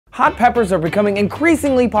Hot peppers are becoming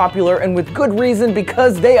increasingly popular, and with good reason,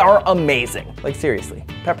 because they are amazing. Like seriously,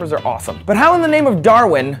 peppers are awesome. But how in the name of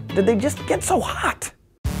Darwin did they just get so hot?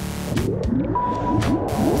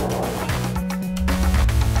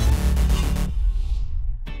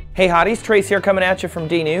 Hey hotties, Trace here coming at you from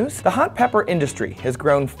D News. The hot pepper industry has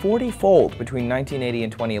grown 40-fold between 1980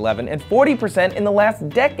 and 2011 and 40% in the last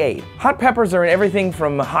decade. Hot peppers are in everything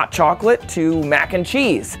from hot chocolate to mac and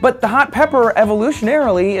cheese. But the hot pepper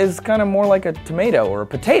evolutionarily is kind of more like a tomato or a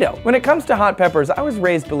potato. When it comes to hot peppers, I was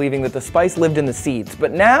raised believing that the spice lived in the seeds,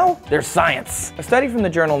 but now there's science. A study from the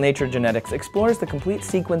journal Nature Genetics explores the complete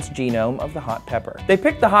sequence genome of the hot pepper. They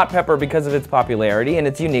picked the hot pepper because of its popularity and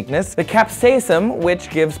its uniqueness. The capsaicin, which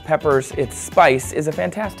gives peppers its spice, is a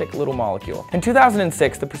fantastic little molecule. In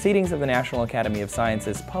 2006, the Proceedings of the National Academy of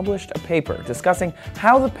Sciences published a paper discussing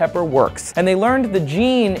how the pepper works, and they learned the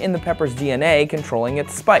gene in the pepper's DNA controlling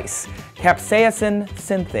its spice, Capsaicin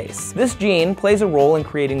synthase. This gene plays a role in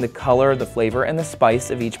creating the color, the flavor, and the spice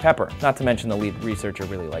of each pepper. Not to mention the lead researcher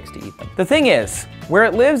really likes to eat them. The thing is, where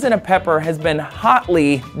it lives in a pepper has been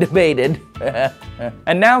hotly debated.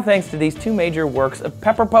 And now, thanks to these two major works of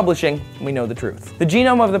pepper publishing, we know the truth. The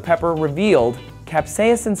genome of the pepper revealed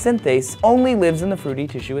Capsaicin synthase only lives in the fruity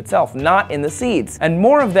tissue itself, not in the seeds. And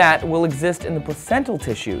more of that will exist in the placental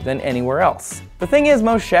tissue than anywhere else. The thing is,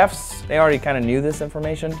 most chefs, they already kind of knew this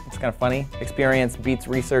information. It's kind of funny. Experience beats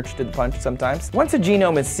research to the punch sometimes. Once a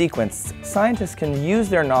genome is sequenced, scientists can use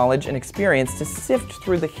their knowledge and experience to sift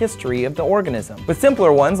through the history of the organism. With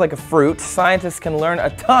simpler ones, like a fruit, scientists can learn a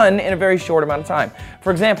ton in a very short amount of time.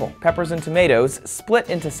 For example, peppers and tomatoes split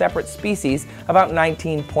into separate species about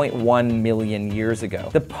 19.1 million years ago.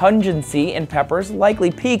 The pungency in peppers likely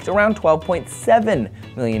peaked around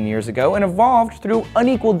 12.7 million years ago and evolved through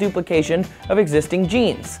unequal duplication of existing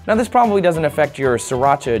genes. Now, this probably doesn't affect your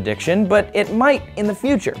sriracha addiction, but it might in the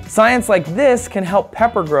future. Science like this can help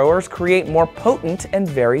pepper growers create more potent and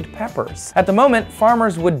varied peppers. At the moment,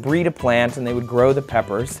 farmers would breed a plant and they would grow the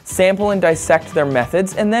peppers, sample and dissect their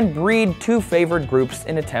methods, and then breed two favored groups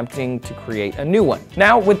in attempting to create a new one.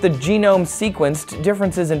 Now, with the genome sequenced,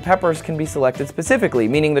 differences in peppers can be selected specifically,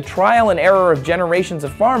 meaning the trial and error of generations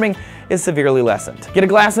of farming is severely lessened. Get a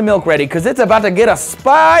glass of milk ready, because it's about to get a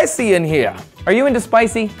spicy in here. Are you into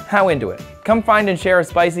spicy? How into it? Come find and share a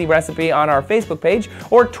spicy recipe on our Facebook page,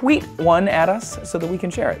 or tweet one at us so that we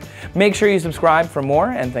can share it. Make sure you subscribe for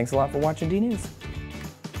more, and thanks a lot for watching D News.